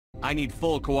I need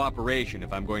full cooperation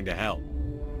if I'm going to help.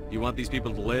 You want these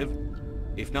people to live?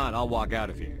 If not, I'll walk out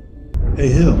of here. Hey,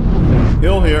 Hill.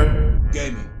 Hill here.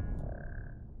 Gaming.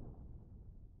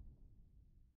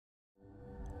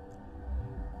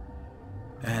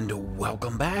 And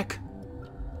welcome back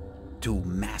to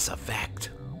Mass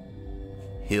Effect.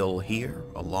 Hill here,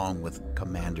 along with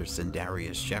Commander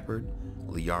Sindarius Shepard,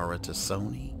 Liara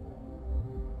Tassoni,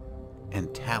 and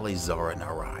Talizara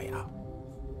Naraya.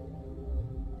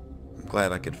 I'm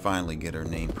glad I could finally get her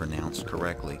name pronounced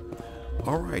correctly.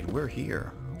 Alright, we're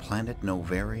here. Planet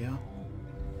Noveria.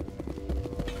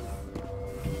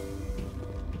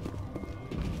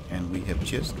 And we have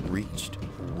just reached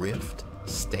Rift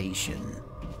Station.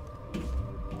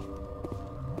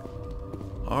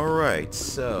 Alright,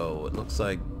 so it looks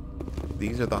like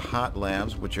these are the hot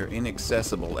labs, which are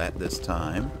inaccessible at this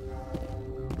time.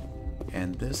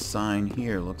 And this sign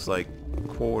here looks like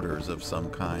quarters of some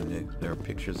kind. There are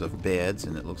pictures of beds,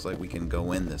 and it looks like we can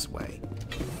go in this way.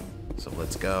 So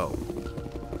let's go.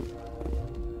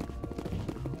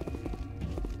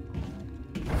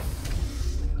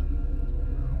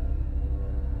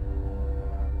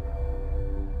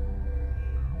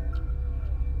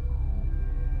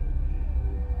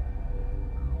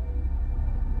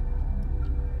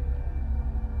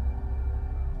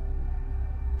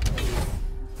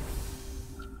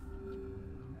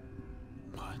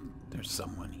 There's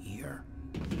someone here.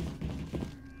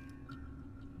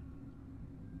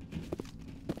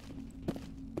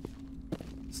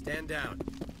 Stand down.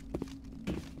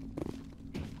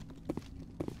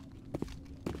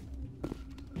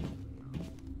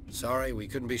 Sorry, we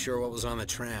couldn't be sure what was on the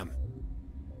tram.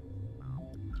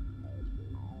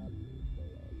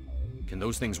 Can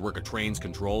those things work a train's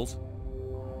controls?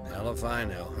 Hell if I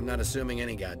know. I'm not assuming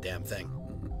any goddamn thing.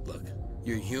 Look,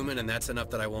 you're human and that's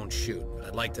enough that I won't shoot, but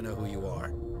I'd like to know who you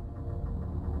are.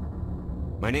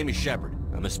 My name is Shepard.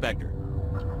 I'm a Spectre.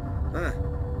 Huh.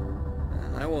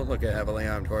 I won't look a heavily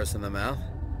armed horse in the mouth.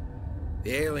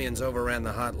 The aliens overran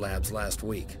the hot labs last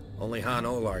week. Only Han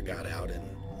Olar got out, and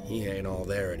he ain't all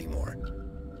there anymore.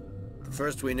 The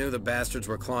first we knew, the bastards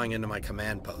were clawing into my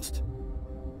command post.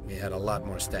 We had a lot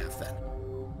more staff then.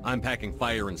 I'm packing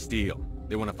fire and steel.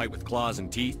 They want to fight with claws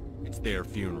and teeth? It's their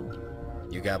funeral.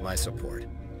 You got my support.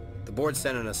 The board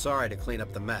sent an Asari to clean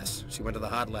up the mess. She went to the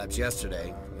hot labs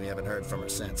yesterday. We haven't heard from her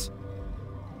since.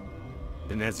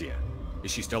 Venezia.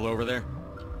 Is she still over there?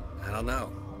 I don't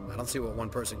know. I don't see what one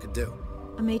person could do.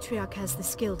 A matriarch has the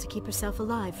skill to keep herself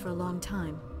alive for a long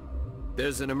time.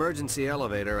 There's an emergency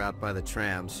elevator out by the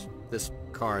trams. This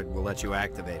card will let you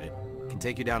activate it. It can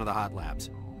take you down to the hot labs.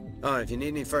 Oh, if you need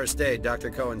any first aid, Dr.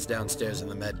 Cohen's downstairs in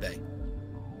the med bay.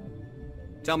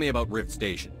 Tell me about Rift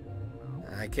Station.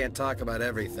 I can't talk about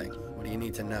everything. What do you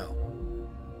need to know?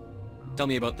 Tell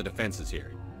me about the defenses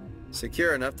here.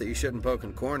 Secure enough that you shouldn't poke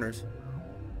in corners.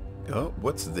 Oh,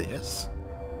 what's this?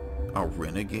 A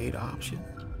renegade option?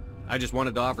 I just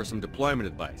wanted to offer some deployment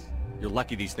advice. You're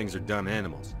lucky these things are dumb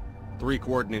animals. 3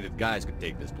 coordinated guys could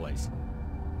take this place.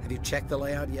 Have you checked the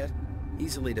layout yet?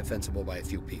 Easily defensible by a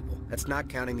few people. That's not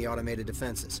counting the automated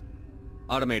defenses.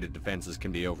 Automated defenses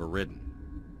can be overridden.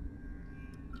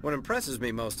 What impresses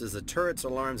me most is the turrets,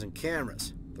 alarms, and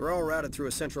cameras. They're all routed through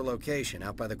a central location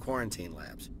out by the quarantine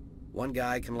labs. One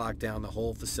guy can lock down the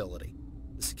whole facility.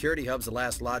 The security hub's the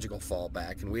last logical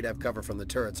fallback, and we'd have cover from the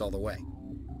turrets all the way.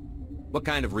 What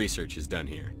kind of research is done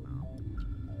here?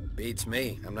 Beats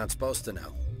me. I'm not supposed to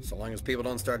know. So long as people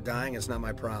don't start dying, it's not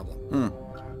my problem.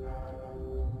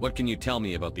 What can you tell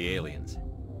me about the aliens?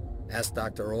 Ask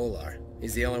Dr. Olar.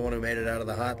 He's the only one who made it out of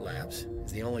the hot labs.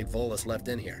 He's the only Volus left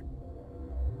in here.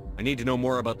 I need to know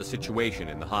more about the situation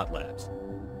in the hot labs.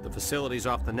 The facility's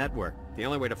off the network. The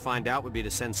only way to find out would be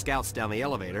to send scouts down the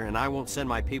elevator, and I won't send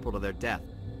my people to their death.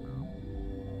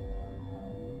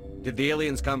 Did the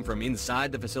aliens come from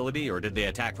inside the facility, or did they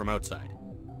attack from outside?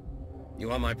 You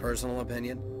want my personal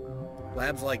opinion?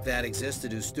 Labs like that exist to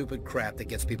do stupid crap that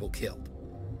gets people killed.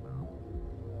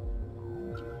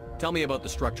 Tell me about the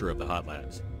structure of the hot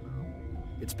labs.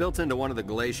 It's built into one of the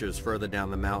glaciers further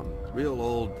down the mountain. Real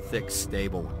old, thick,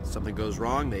 stable one. Something goes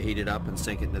wrong, they heat it up and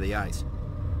sink it into the ice.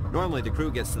 Normally, the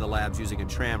crew gets to the labs using a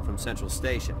tram from Central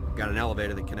Station. Got an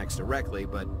elevator that connects directly,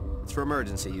 but it's for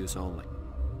emergency use only.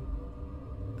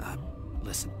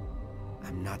 Listen.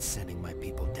 I'm not sending my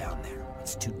people down there.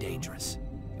 It's too dangerous.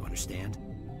 You understand?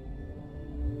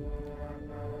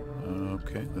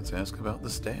 Okay, let's ask about the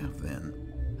staff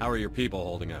then. How are your people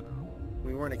holding up?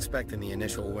 We weren't expecting the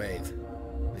initial wave.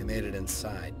 They made it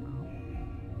inside.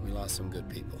 We lost some good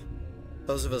people.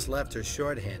 Those of us left are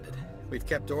short-handed. We've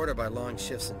kept order by long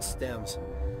shifts and stems.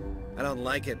 I don't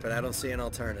like it, but I don't see an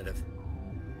alternative.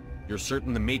 You're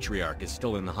certain the matriarch is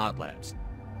still in the hot labs?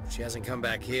 She hasn't come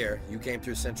back here. You came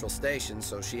through Central Station,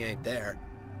 so she ain't there.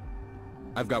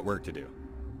 I've got work to do.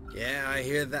 Yeah, I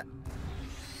hear that.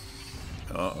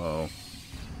 Uh-oh.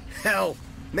 Hell!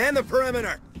 Man the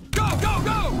perimeter! Go, go,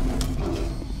 go!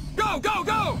 Go, go,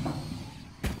 go!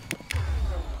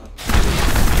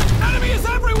 Enemy is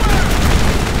everywhere!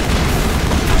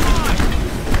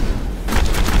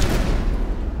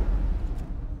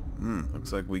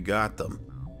 Looks like we got them.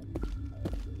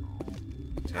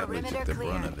 Totally took the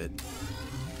brunt of it.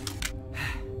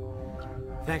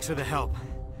 Thanks for the help.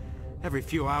 Every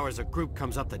few hours a group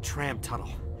comes up the tram tunnel.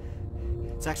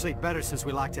 It's actually better since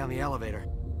we locked down the elevator.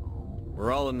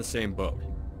 We're all in the same boat.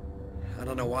 I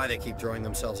don't know why they keep throwing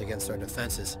themselves against our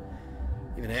defenses.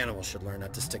 Even animals should learn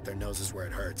not to stick their noses where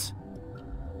it hurts.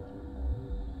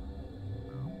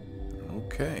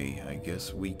 Okay, I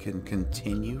guess we can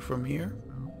continue from here.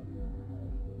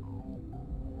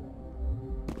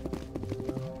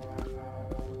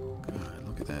 God,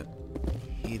 look at that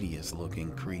hideous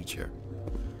looking creature.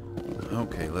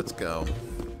 Okay, let's go.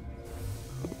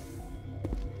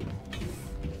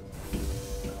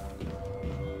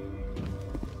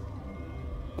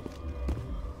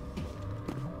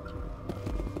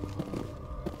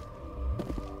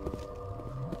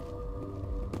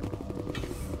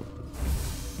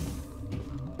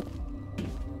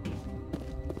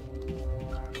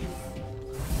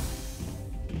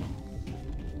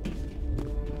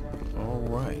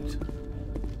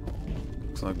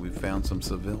 Looks like we found some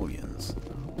civilians.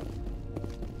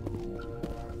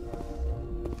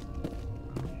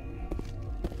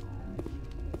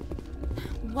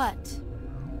 What?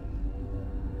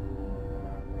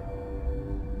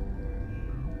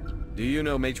 Do you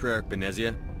know Matriarch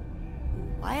Benezia?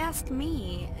 Why ask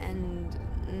me and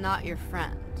not your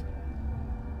friend?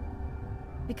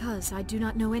 Because I do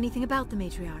not know anything about the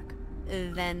matriarch.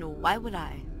 Then why would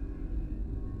I?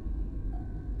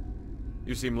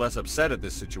 You seem less upset at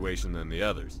this situation than the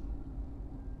others.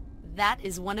 That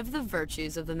is one of the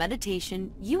virtues of the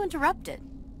meditation you interrupted.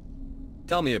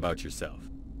 Tell me about yourself.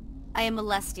 I am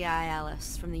Alestia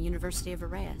Ialis from the University of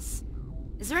Arraeus.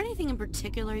 Is there anything in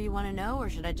particular you want to know, or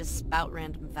should I just spout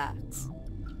random facts?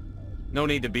 No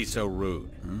need to be so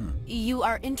rude. You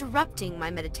are interrupting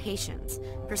my meditations.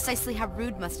 Precisely how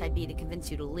rude must I be to convince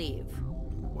you to leave?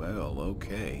 Well,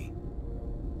 okay.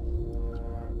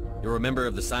 You're a member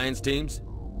of the science teams?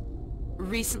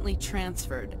 Recently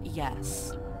transferred,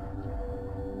 yes.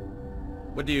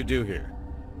 What do you do here?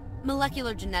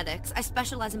 Molecular genetics. I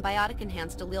specialize in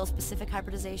biotic-enhanced allele-specific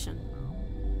hybridization.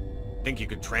 Think you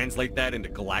could translate that into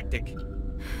galactic?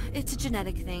 It's a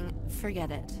genetic thing.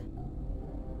 Forget it.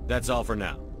 That's all for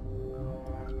now.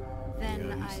 Then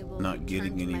Yeah, I will not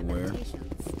getting return to my anywhere.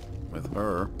 meditations. With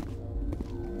her.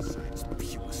 Science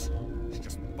useless. Should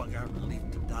just bug out and leave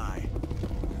to die.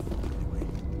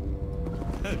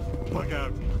 Anyway. Bug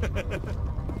out.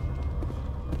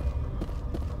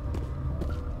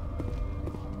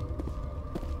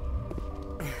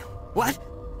 What?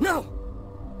 No!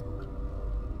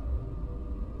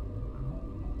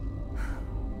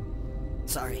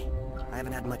 Sorry, I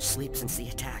haven't had much sleep since the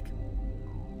attack.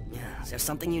 Yeah, is there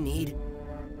something you need?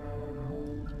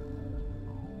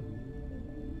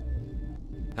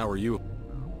 How are you?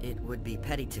 It would be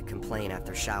petty to complain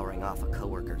after showering off a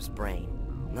coworker's brain.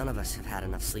 None of us have had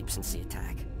enough sleep since the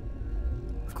attack.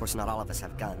 Of course, not all of us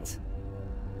have guns.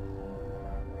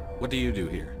 What do you do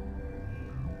here?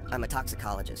 I'm a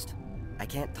toxicologist. I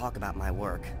can't talk about my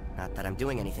work. Not that I'm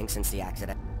doing anything since the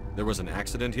accident. There was an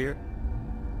accident here?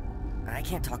 I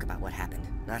can't talk about what happened.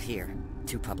 Not here.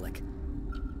 Too public.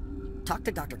 Talk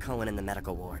to Dr. Cohen in the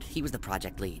medical ward. He was the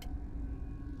project lead.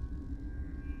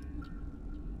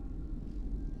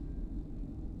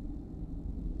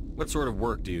 What sort of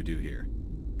work do you do here?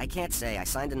 I can't say. I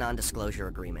signed a non-disclosure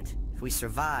agreement. If we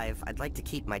survive, I'd like to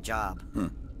keep my job.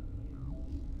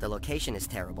 The location is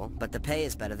terrible, but the pay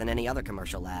is better than any other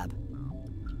commercial lab.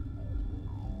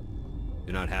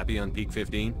 You're not happy on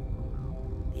Pt.50?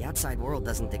 The outside world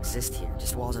doesn't exist here,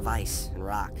 just walls of ice and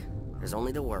rock. There's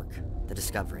only the work, the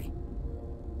discovery.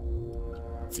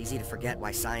 It's easy to forget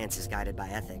why science is guided by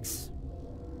ethics.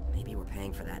 Maybe we're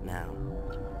paying for that now.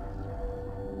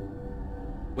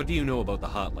 What do you know about the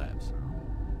hot labs?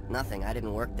 Nothing, I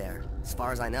didn't work there. As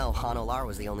far as I know, Han Olar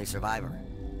was the only survivor.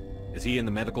 Is he in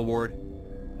the medical ward?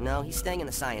 No, he's staying in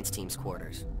the science team's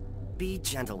quarters. Be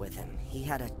gentle with him. He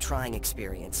had a trying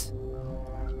experience.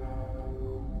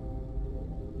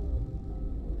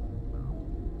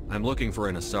 I'm looking for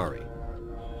an Asari.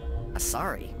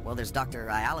 Sorry. Well, there's Dr.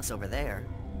 Ialis over there.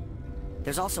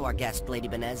 There's also our guest, Lady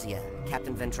Benezia.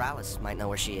 Captain Ventralis might know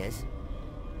where she is.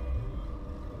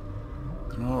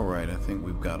 Alright, I think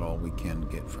we've got all we can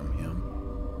get from him.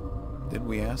 Did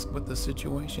we ask what the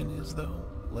situation is, though?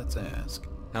 Let's ask.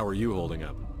 How are you holding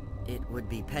up? It would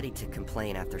be petty to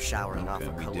complain after showering off a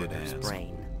we did coworker's ask.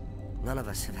 brain. None of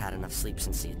us have had enough sleep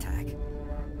since the attack.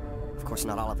 Of course,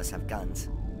 not all of us have guns.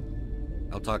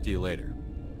 I'll talk to you later.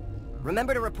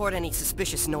 Remember to report any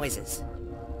suspicious noises.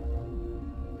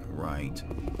 Right.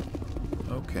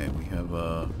 Okay, we have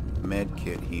a med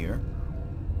kit here.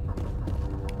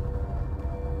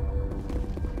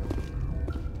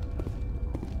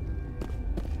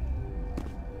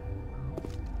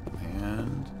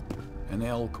 And an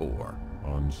L-core.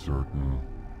 Uncertain.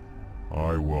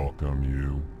 I welcome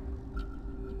you.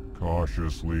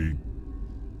 Cautiously,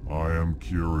 I am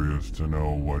curious to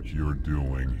know what you're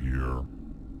doing here.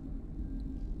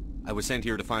 I was sent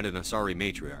here to find an Asari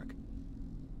matriarch.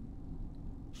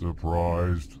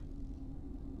 Surprised?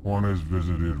 One has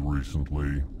visited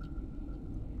recently.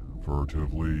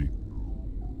 Furtively.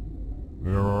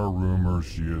 There are rumors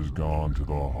she has gone to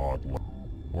the hot lab.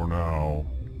 For now,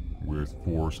 with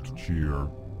forced cheer,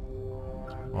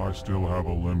 I still have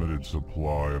a limited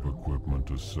supply of equipment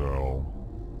to sell.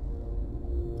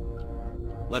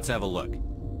 Let's have a look.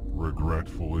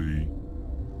 Regretfully,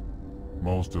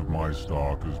 most of my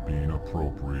stock is being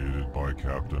appropriated by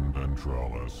Captain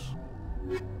Ventralis.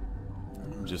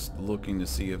 I'm just looking to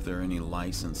see if there are any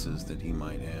licenses that he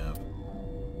might have.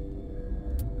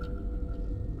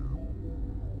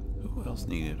 Who else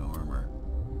needed armor?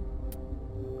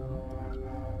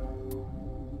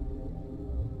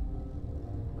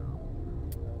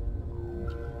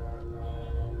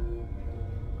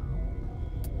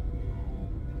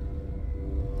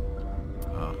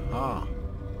 Aha!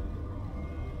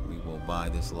 We will buy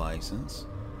this license.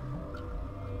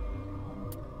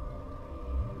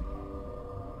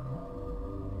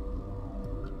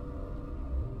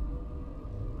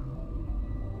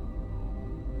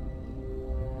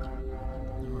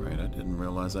 Alright, I didn't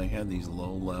realize I had these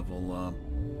low-level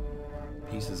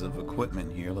pieces of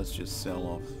equipment here. Let's just sell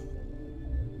off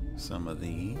some of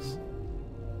these.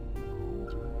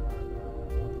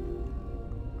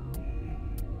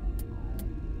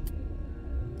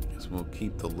 We'll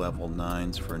keep the level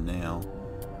 9s for now.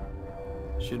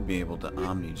 Should be able to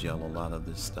omnigel a lot of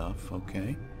this stuff.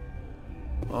 Okay.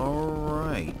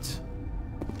 Alright.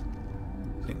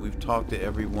 I think we've talked to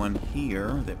everyone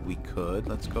here that we could.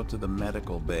 Let's go to the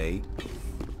medical bay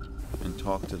and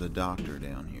talk to the doctor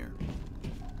down here.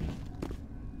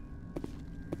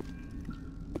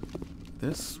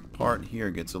 This part here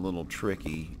gets a little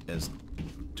tricky as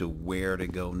to where to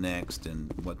go next and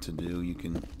what to do. You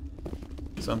can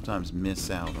sometimes miss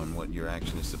out on what you're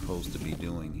actually supposed to be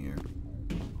doing here.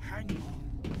 Hang on.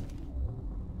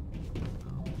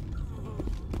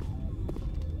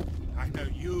 I know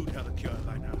you'd have a cure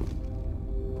by now.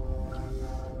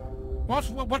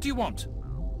 What do you want?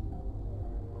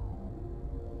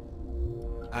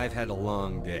 I've had a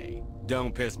long day.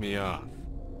 Don't piss me off.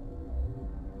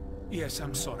 Yes,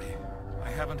 I'm sorry.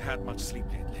 I haven't had much sleep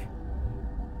lately.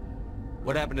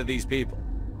 What happened to these people?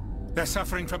 They're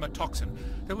suffering from a toxin.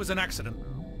 There was an accident.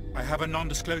 I have a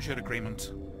non-disclosure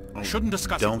agreement. I shouldn't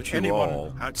discuss it with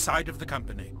anyone outside of the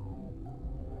company.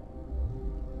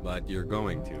 But you're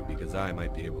going to, because I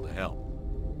might be able to help.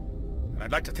 And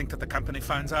I'd like to think that the company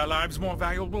finds our lives more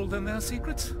valuable than their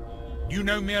secrets. You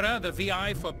know Mira, the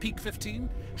VI for Pt.50?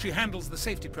 She handles the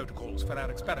safety protocols for our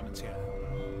experiments here.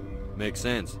 Makes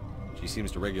sense. She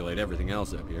seems to regulate everything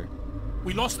else up here.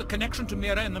 We lost the connection to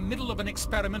Mira in the middle of an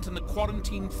experiment and the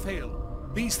quarantine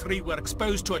failed. These three were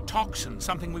exposed to a toxin,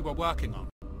 something we were working on.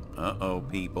 Uh-oh,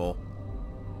 people.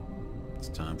 It's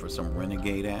time for some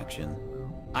renegade action.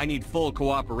 I need full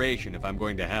cooperation if I'm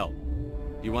going to help.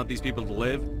 You want these people to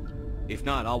live? If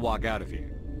not, I'll walk out of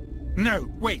here. No,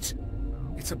 wait!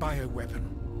 It's a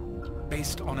bioweapon,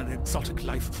 based on an exotic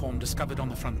life form discovered on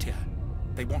the frontier.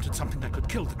 They wanted something that could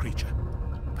kill the creature.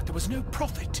 But there was no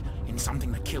profit in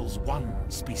something that kills one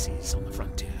species on the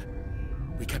frontier.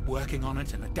 We kept working on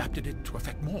it and adapted it to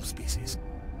affect more species.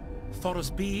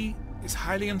 Thoros B is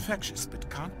highly infectious, but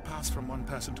can't pass from one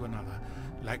person to another,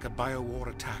 like a biowar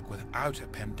attack without a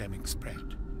pandemic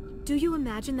spread. Do you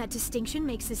imagine that distinction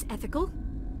makes this ethical?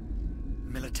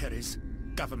 Militaries,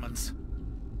 governments,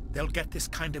 they'll get this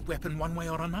kind of weapon one way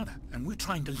or another, and we're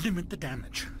trying to limit the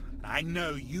damage. I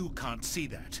know you can't see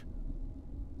that.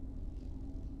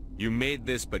 You made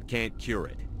this but can't cure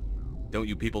it. Don't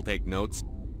you people take notes?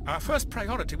 Our first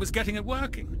priority was getting it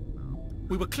working.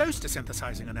 We were close to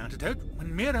synthesizing an antidote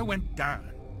when Mira went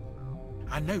down.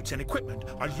 Our notes and equipment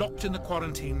are locked in the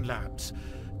quarantine labs.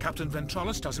 Captain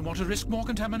Ventralis doesn't want to risk more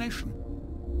contamination.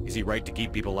 Is he right to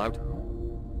keep people out?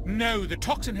 No, the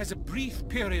toxin has a brief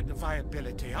period of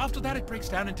viability. After that it breaks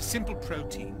down into simple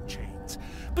protein chains.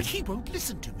 But he won't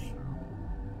listen to me.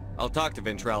 I'll talk to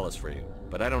Ventralis for you,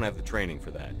 but I don't have the training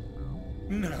for that.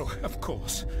 No, of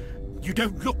course. You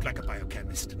don't look like a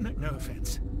biochemist. No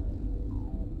offense.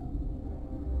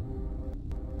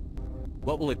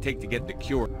 What will it take to get the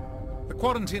cure? The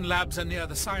quarantine labs are near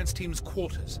the science team's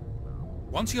quarters.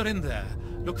 Once you're in there,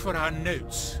 look for our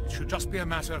notes. It should just be a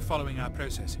matter of following our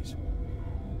processes.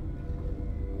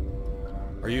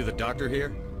 Are you the doctor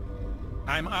here?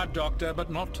 I'm a doctor, but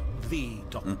not the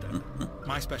doctor.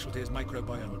 My specialty is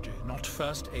microbiology, not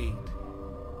first aid.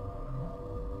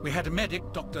 We had a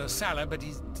medic, Dr. Salah, but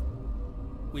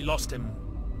we lost him.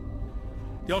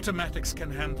 The automatics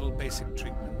can handle basic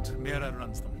treatment. Mira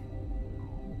runs them.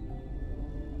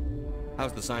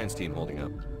 How's the science team holding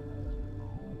up?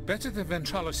 Better than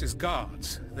Ventralis'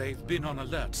 guards. They've been on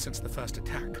alert since the first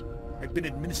attack. I've been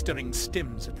administering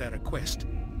stims at their request.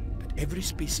 But every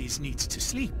species needs to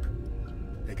sleep.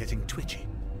 They're getting twitchy,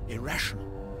 irrational.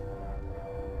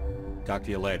 Talk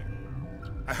to you later.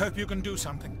 I hope you can do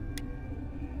something.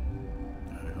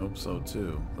 I hope so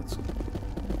too. Let's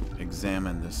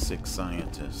examine this sick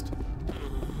scientist.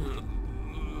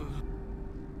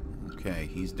 Okay,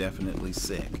 he's definitely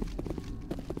sick.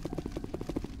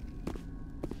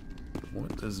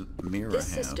 What does Mira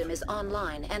This have? system is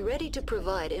online and ready to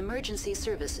provide emergency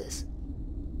services.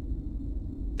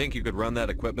 Think you could run that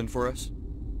equipment for us?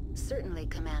 Certainly,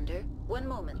 Commander. One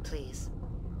moment, please.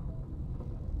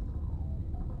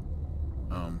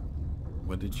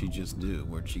 What did she just do?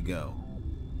 Where'd she go?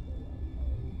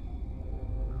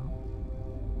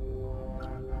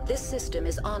 This system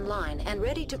is online and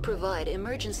ready to provide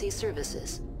emergency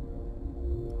services.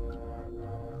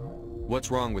 What's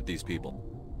wrong with these people?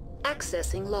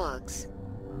 Accessing logs.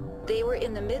 They were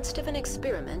in the midst of an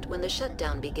experiment when the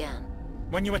shutdown began.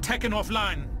 When you were taken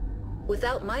offline.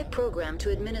 Without my program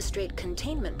to administrate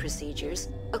containment procedures,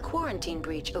 a quarantine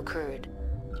breach occurred.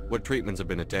 What treatments have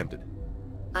been attempted?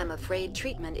 I'm afraid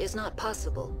treatment is not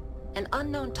possible. An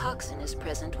unknown toxin is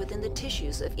present within the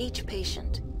tissues of each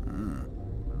patient.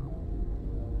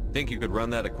 Think you could run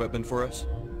that equipment for us?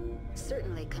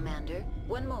 Certainly, Commander.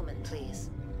 One moment, please.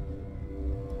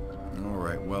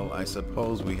 Alright, well, I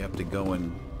suppose we have to go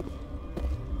and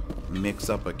mix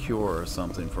up a cure or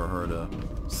something for her to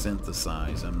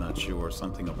synthesize. I'm not sure.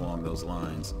 Something along those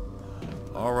lines.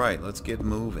 Alright, let's get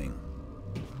moving.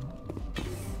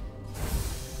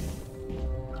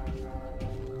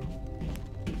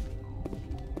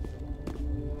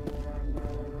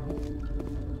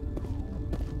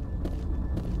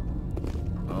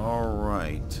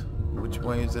 Alright. Which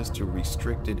way is this to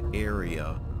restricted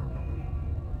area?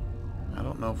 I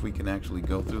don't know if we can actually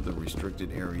go through the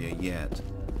restricted area yet.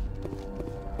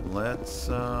 Let's,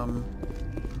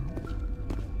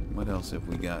 what else have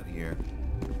we got here?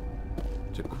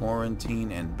 To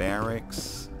quarantine and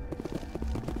barracks.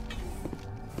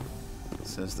 It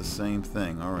says the same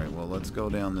thing. Alright, well, let's go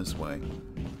down this way.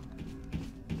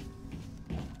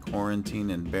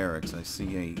 Quarantine and barracks. I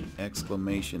see a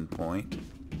exclamation point.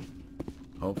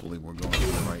 Hopefully we're going in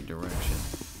the right direction.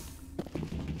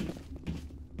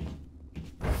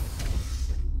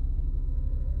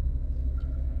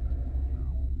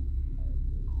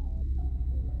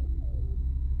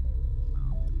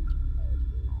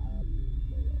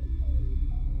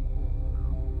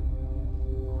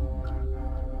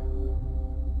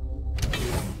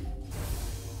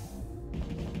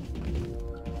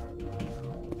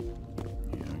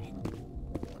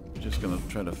 Gonna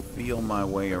try to feel my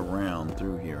way around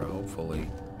through here. Hopefully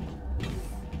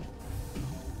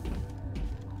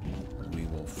we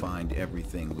will find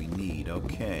everything we need.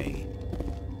 Okay.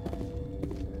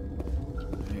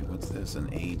 Hey, what's this? An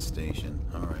aid station.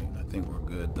 Alright, I think we're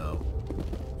good though.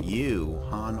 You,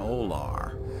 Han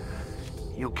Olar.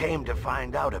 You came to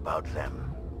find out about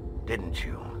them, didn't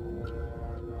you?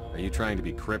 Are you trying to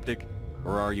be cryptic,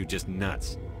 or are you just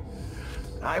nuts?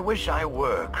 I wish I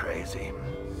were crazy.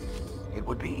 It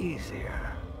would be easier.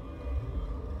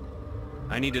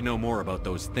 I need to know more about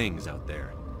those things out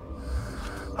there.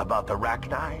 About the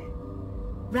Rachni?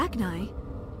 Rachni?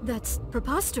 That's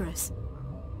preposterous.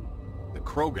 The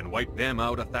Krogan wiped them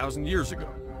out 1,000 years ago.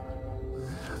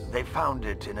 They found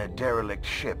it in a derelict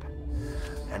ship.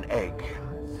 An egg.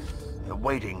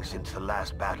 Waiting since the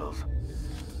last battles.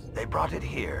 They brought it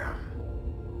here.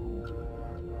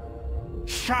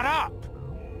 Shut up!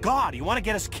 God, you want to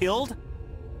get us killed?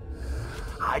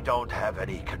 I don't have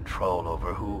any control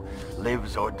over who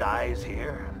lives or dies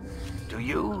here. Do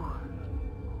you?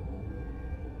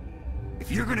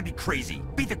 If you're gonna be crazy,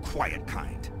 be the quiet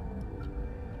kind.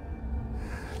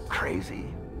 Crazy?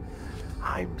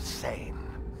 I'm sane.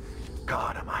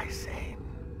 God, am I sane.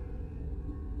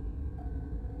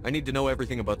 I need to know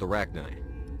everything about the Rachni.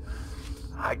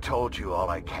 I told you all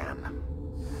I can.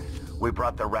 We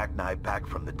brought the Rachni back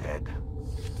from the dead.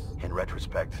 In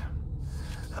retrospect,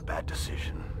 a bad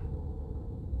decision.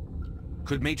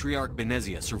 Could Matriarch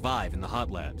Benezia survive in the hot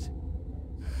labs?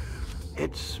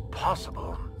 It's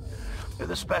possible.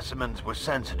 The specimens were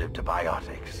sensitive to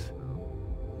biotics.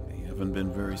 They haven't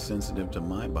been very sensitive to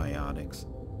my biotics.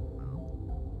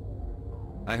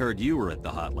 I heard you were at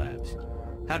the hot labs.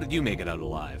 How did you make it out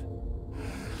alive?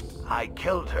 I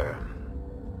killed her.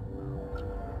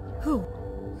 Who?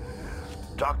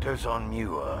 Doctors on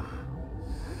Muir.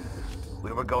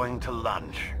 We were going to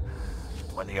lunch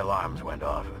when the alarms went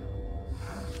off.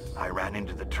 I ran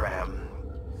into the tram,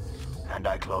 and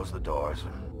I closed the doors.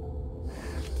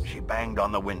 She banged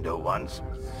on the window once,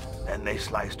 then they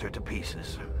sliced her to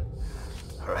pieces.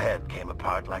 Her head came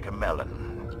apart like a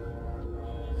melon.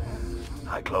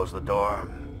 I closed the door.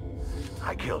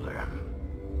 I killed her.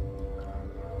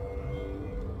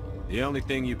 The only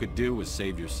thing you could do was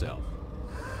save yourself.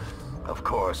 Of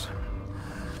course.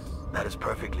 That is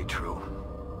perfectly true.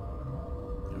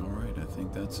 Alright, I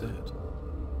think that's it.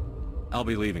 I'll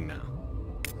be leaving now.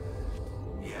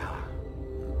 Yeah.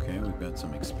 Okay, we've got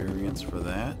some experience for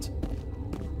that.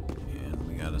 And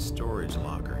we got a storage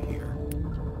locker here.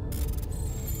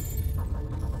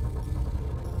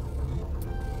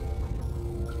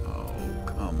 Oh,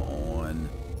 come on.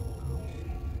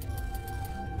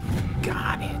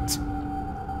 Got it.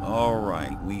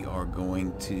 Alright, we are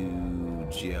going to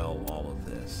gel all of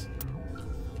this.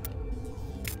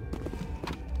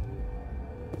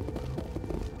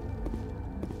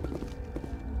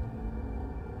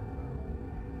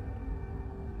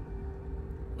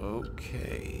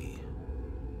 Okay.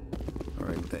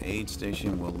 Alright, the aid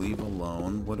station we'll leave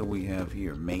alone. What do we have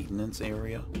here? Maintenance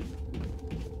area?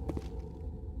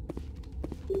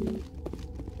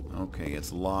 Okay,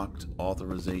 it's locked.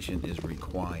 Authorization is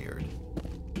required.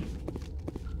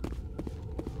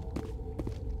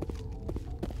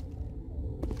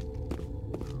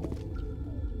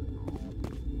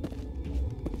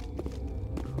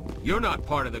 You're not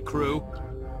part of the crew.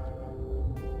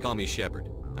 Call me Shepard.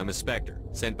 I'm a Spectre,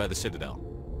 sent by the Citadel.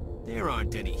 There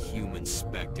aren't any human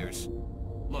Spectres.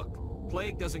 Look,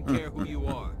 Plague doesn't care who you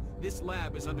are. This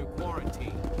lab is under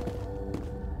quarantine.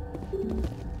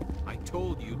 I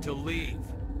told you to leave.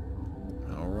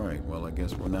 Alright, well I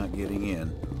guess we're not getting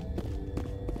in.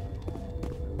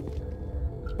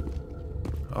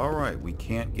 Alright, we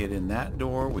can't get in that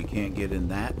door, we can't get in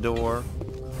that door.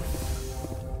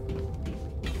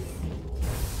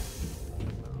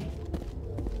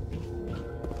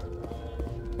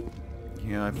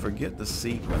 Yeah, I forget the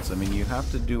sequence. I mean, you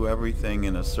have to do everything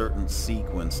in a certain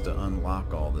sequence to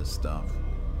unlock all this stuff.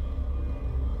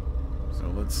 So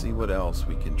let's see what else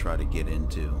we can try to get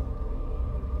into.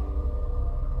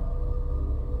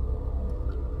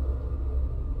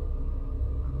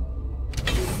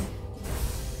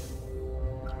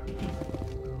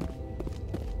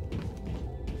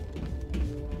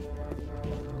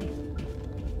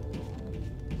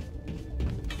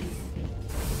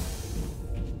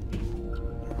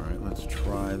 Let's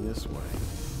try this way.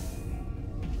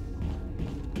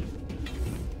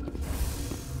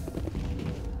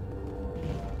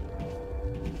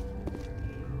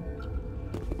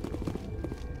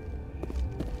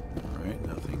 Alright,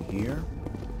 nothing here.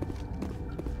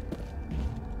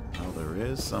 Oh, there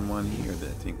is someone here that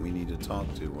I think we need to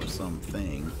talk to, or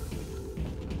something.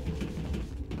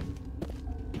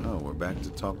 Oh, we're back to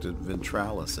talk to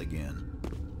Ventralis again.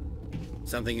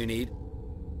 Something you need?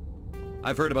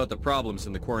 I've heard about the problems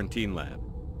in the quarantine lab.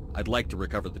 I'd like to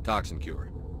recover the toxin cure.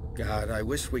 God, I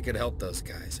wish we could help those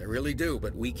guys. I really do,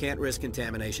 but we can't risk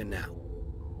contamination now.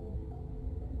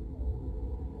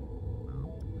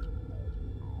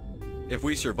 If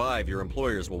we survive, your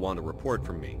employers will want a report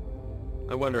from me.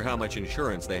 I wonder how much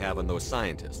insurance they have on those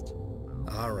scientists.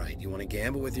 All right, you want to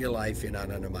gamble with your life, you're not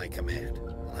under my command.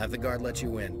 I'll have the guard let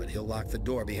you in, but he'll lock the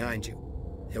door behind you.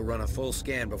 He'll run a full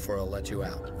scan before he'll let you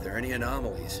out. If there are any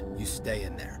anomalies, you stay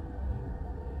in there.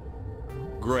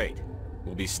 Great.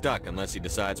 We'll be stuck unless he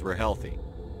decides we're healthy.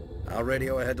 I'll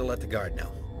radio ahead to let the guard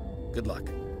know. Good luck.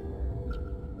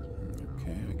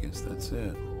 Okay, I guess that's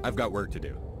it. I've got work to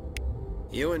do.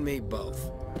 You and me both.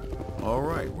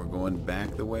 Alright, we're going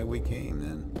back the way we came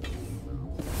then.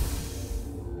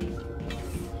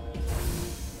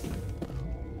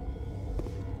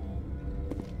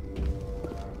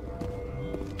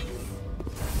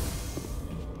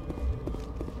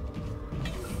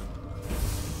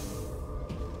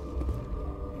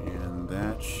 And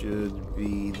that should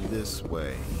be this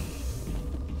way.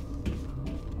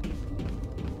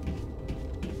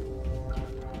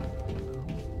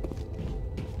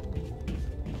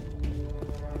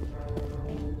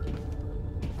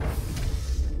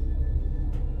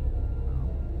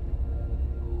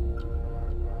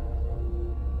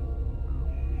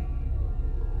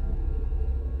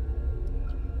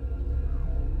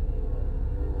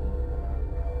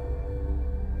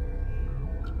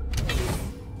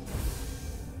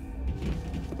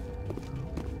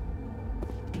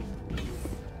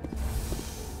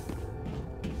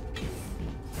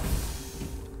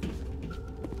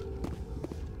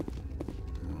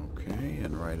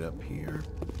 Right up here.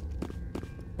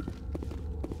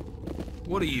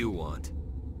 What do you want?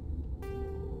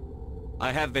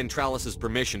 I have Ventralis's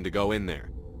permission to go in there.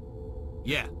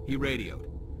 Yeah, he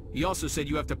radioed. He also said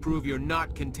you have to prove you're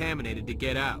not contaminated to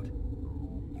get out.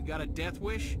 You got a death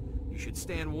wish? You should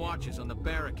stand watches on the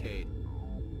barricade.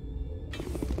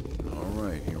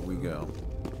 Alright, here we go.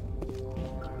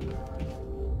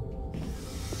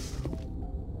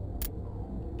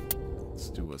 Let's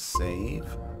do a save.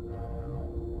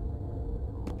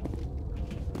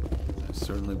 I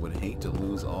certainly would hate to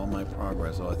lose all my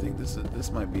progress. Oh, I think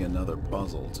this might be another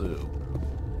puzzle too.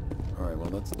 Alright, well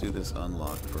let's do this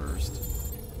unlock first.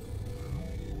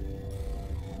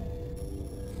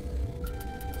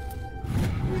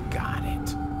 Got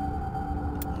it.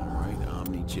 Alright,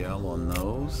 Omni Gel on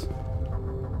those.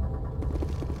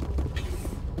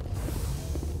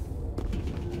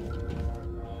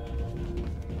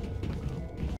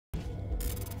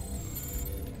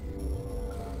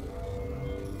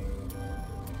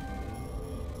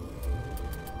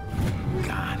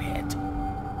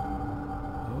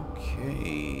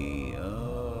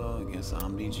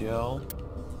 Gel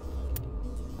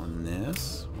on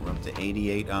this. We're up to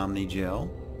 88 Omni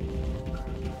Gel.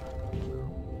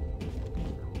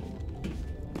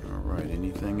 Alright,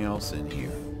 anything else in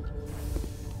here?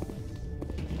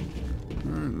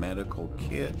 Medical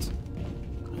kit.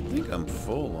 I think I'm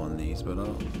full on these, but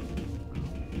I'll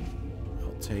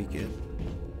take it.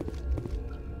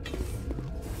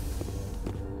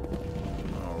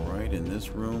 Alright, and this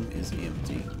room is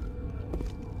empty.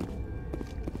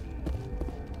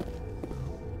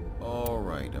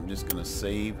 Alright, I'm just gonna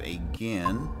save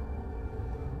again.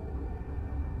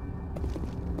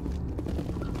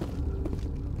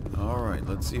 Alright,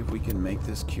 let's see if we can make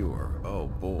this cure. Oh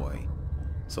boy.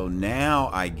 So now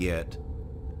I get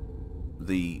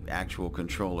the actual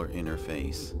controller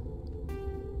interface.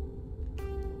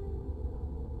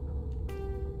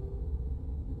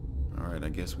 Alright, I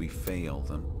guess we failed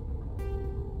them.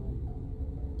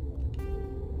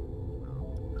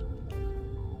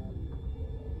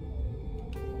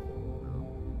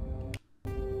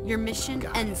 Your mission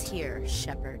ends here,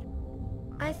 Shepard.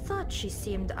 I thought she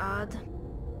seemed odd.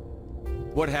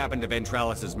 What happened to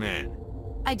Ventralis's man?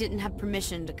 I didn't have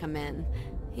permission to come in.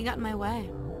 He got in my way.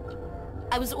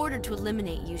 I was ordered to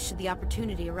eliminate you should the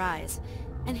opportunity arise.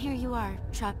 And here you are,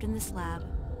 trapped in this lab.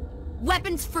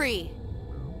 Weapons free!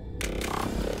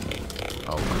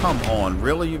 Oh, come on.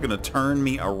 Really? You're gonna turn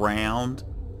me around?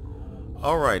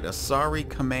 Alright, Asari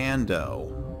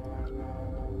Commando.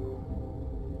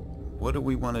 What do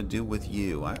we want to do with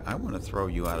you? I want to throw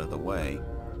you out of the way.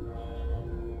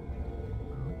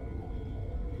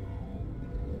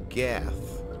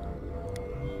 Geth.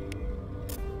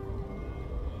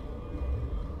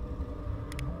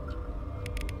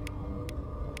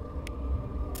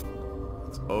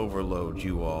 Let's overload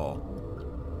you all.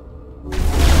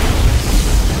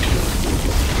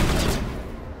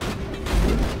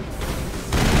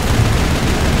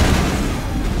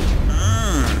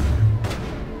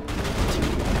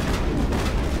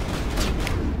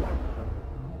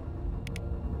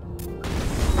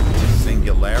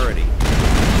 Singularity.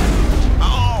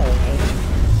 Oh!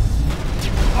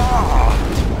 Oh!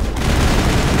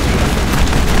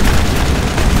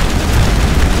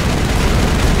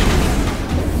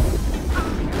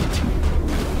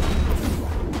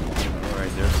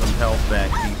 Alright, there's some health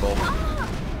back, people.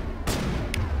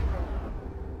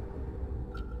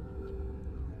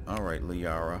 Alright,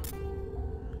 Liara.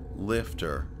 Lift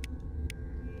her.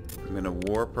 I'm gonna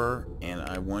warp her, and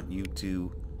I want you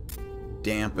to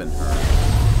dampen her.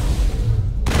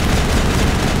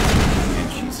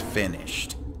 And she's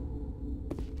finished.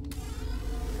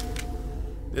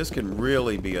 This can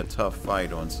really be a tough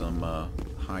fight on some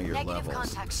higher levels.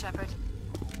 Contact, Shepard.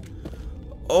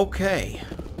 Okay,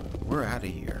 we're out of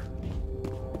here.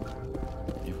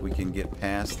 If we can get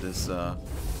past this, oh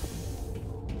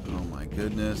my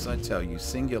goodness, I tell you,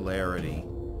 Singularity.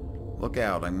 Look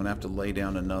out, I'm gonna have to lay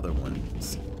down another one.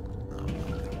 Oh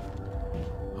my God.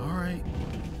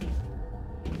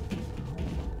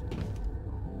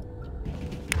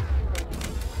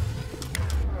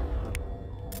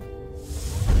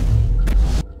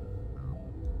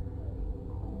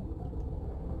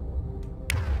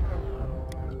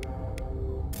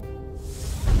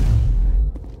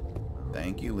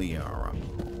 Thank you, Liara.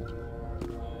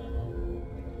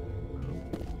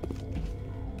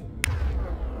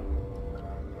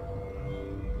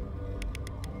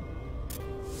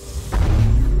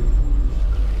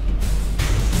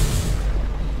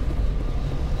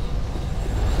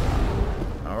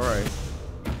 Alright.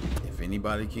 If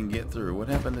anybody can get through. What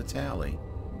happened to Tally?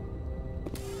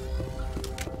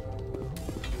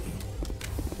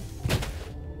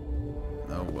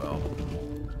 Oh well.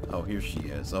 Oh, here she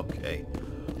is. Okay.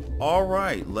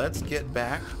 Alright, let's get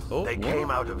back. Oh, They came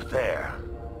out of there.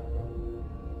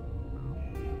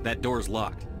 That door's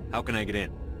locked. How can I get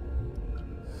in?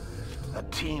 A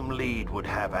team lead would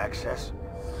have access.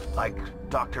 Like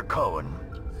Dr. Cohen.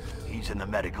 He's in the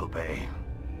medical bay.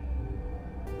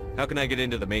 How can I get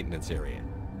into the maintenance area?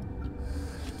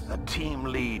 A team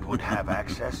lead would have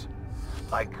access.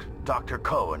 Like Dr.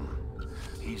 Cohen.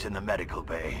 He's in the medical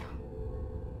bay.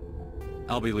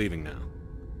 I'll be leaving now.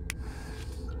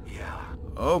 Yeah.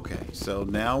 Okay, so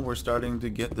now we're starting to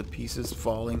get the pieces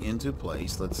falling into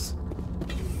place. Let's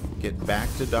get back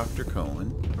to Dr.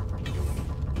 Cohen.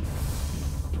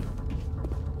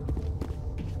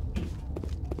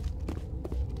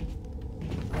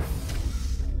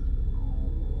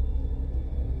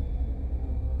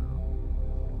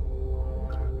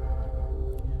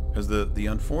 Because the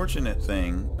unfortunate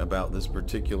thing about this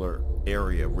particular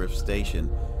area, Rift Station,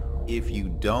 if you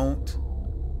don't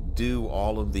do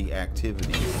all of the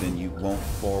activities, then you won't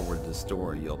forward the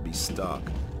story. You'll be stuck.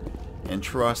 And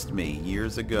trust me,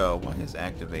 years ago, why is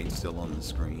Activate still on the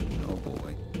screen? Oh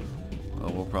boy.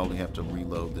 Well, we'll probably have to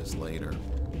reload this later.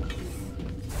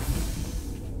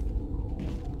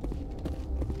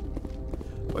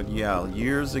 But yeah,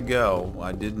 years ago,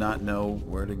 I did not know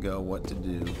where to go, what to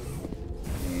do.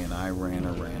 And I ran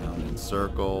around in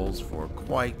circles for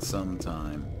quite some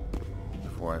time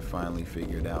before I finally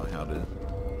figured out how to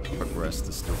progress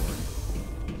the story.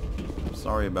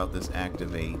 Sorry about this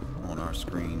Activate on our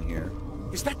screen here.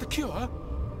 Is that the cure?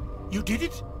 You did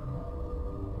it?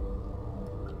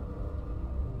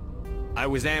 I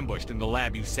was ambushed in the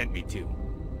lab you sent me to.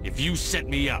 If you set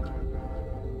me up...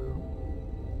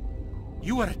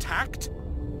 You were attacked?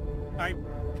 I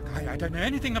don't know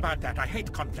anything about that. I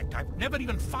hate conflict. I've never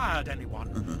even fired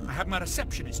anyone. I have my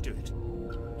receptionist do it.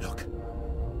 Look,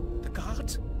 the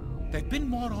guards, they've been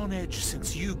more on edge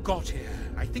since you got here.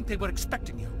 I think they were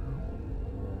expecting you.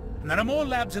 And there are more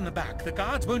labs in the back. The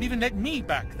guards won't even let me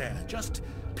back there. Just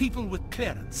people with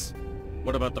clearance.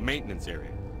 What about the maintenance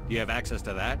area? Do you have access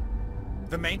to that?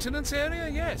 The maintenance area?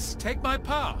 Yes. Take my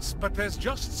pass. But there's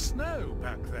just snow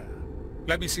back there.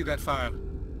 Let me see that file.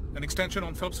 An extension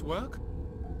on Phelps' work?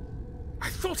 I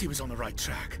thought he was on the right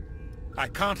track. I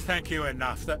can't thank you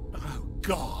enough that... Oh,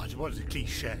 God, what a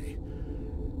cliché.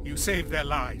 You saved their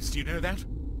lives, do you know that?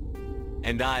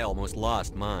 And I almost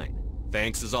lost mine.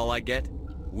 Thanks is all I get?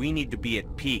 We need to be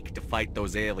at peak to fight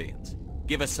those aliens.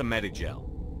 Give us some Medigel.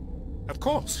 Of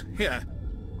course. Here.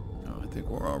 Oh, I think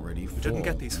we're already full. You didn't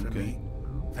get these from me.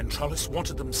 Ventrollis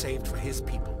wanted them saved for his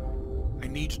people. I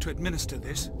need to administer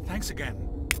this. Thanks again.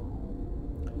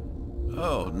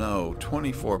 Oh no,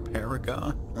 24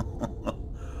 Paragon?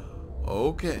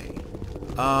 Okay.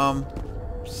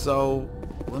 So,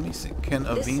 let me see. Can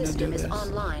Avina do this? This system is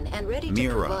online and ready to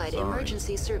provide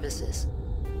emergency services.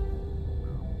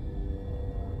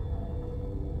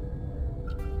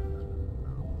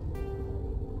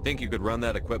 Think you could run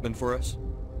that equipment for us?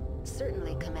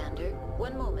 Certainly, Commander.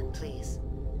 One moment, please.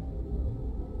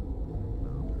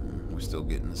 We're still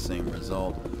getting the same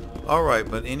result. Alright,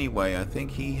 but anyway, I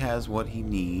think he has what he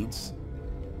needs.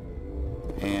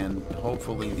 And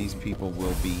hopefully these people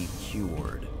will be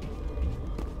cured.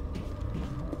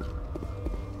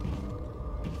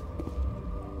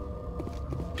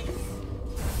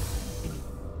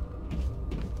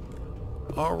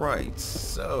 Alright,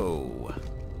 so...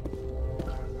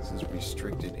 this is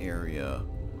restricted area.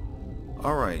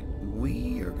 Alright,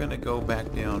 we are going to go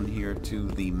back down here to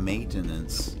the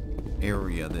maintenance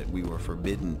area that we were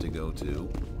forbidden to go to.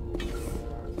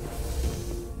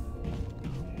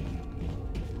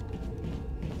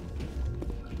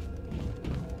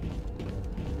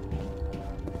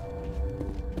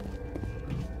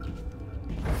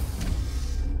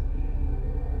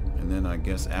 And then I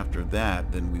guess after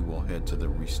that, then we will head to the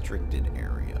restricted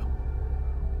area.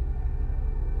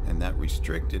 And that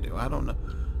restricted, I don't know.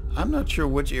 I'm not sure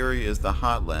which area is the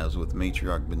hot labs with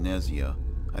Matriarch Benezia.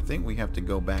 I think we have to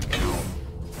go back out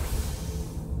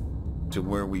to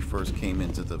where we first came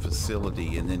into the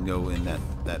facility and then go in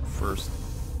that first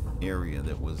area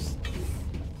that was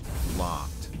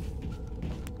locked.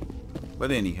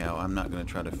 But anyhow, I'm not going to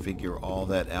try to figure all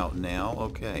that out now.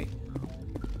 Okay.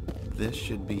 this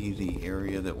should be the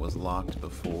area that was locked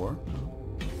before.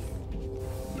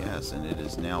 Yes, and it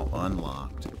is now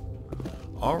unlocked.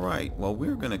 Alright, well,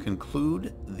 we're going to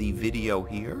conclude the video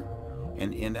here,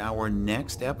 and in our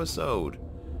next episode,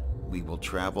 we will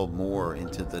travel more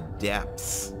into the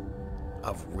depths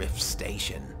of Rift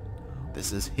Station.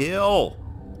 This is Hill,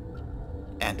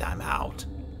 and I'm out.